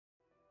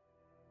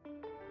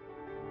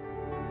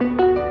If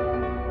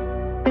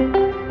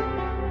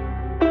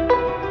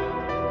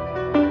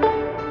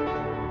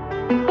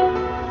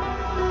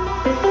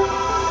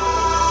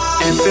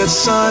it's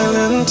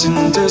silent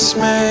in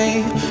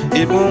dismay,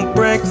 it won't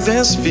break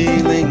this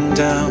feeling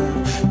down.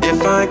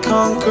 If I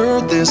conquer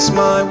this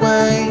my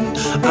way,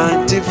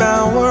 I'd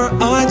devour,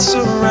 I'd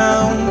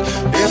surround.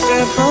 If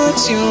it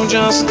hurts you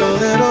just a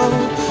little,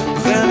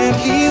 then it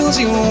heals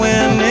you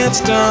when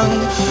it's done.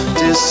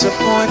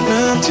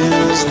 Disappointment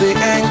is the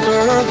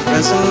anchor,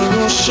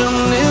 resolution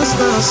is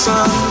the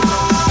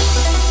sun.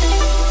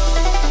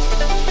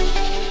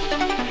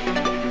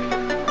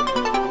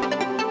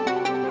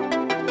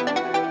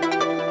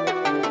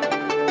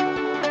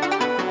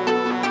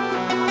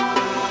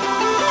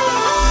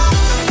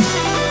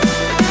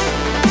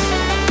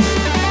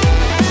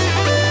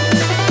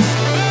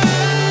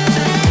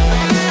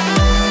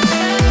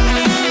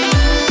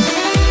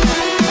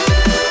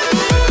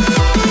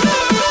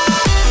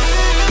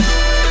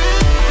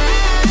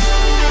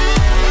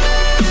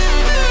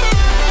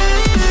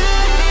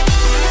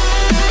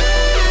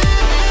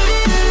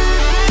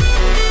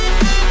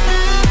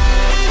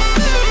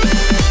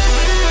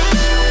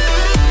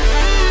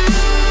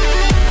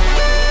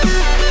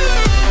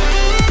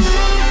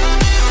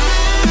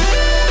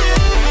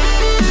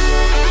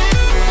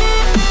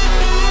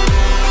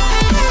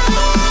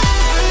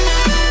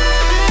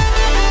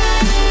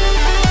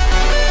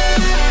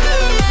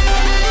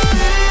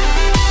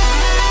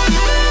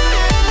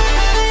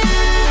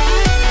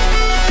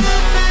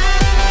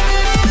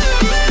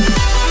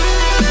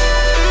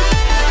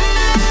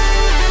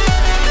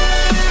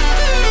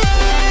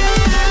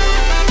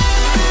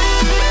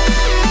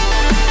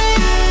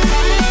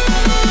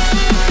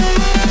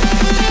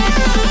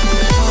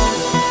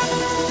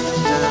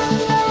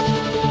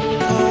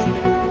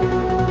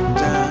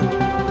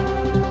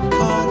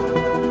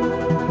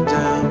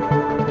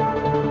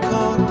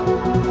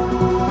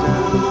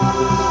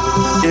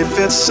 If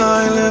it's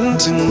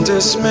silent in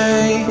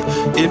dismay,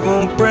 it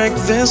won't break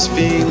this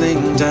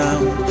feeling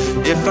down.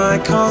 If I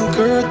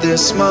conquer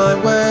this my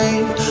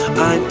way,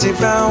 I'd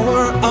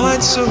devour,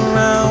 I'd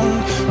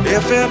surround.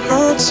 If it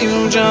hurts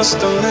you just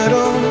a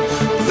little,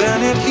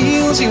 then it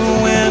heals you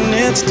when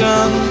it's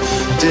done.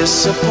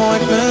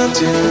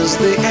 Disappointment is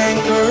the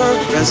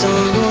anchor,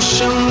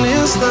 resolution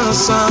is the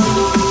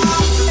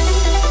sun.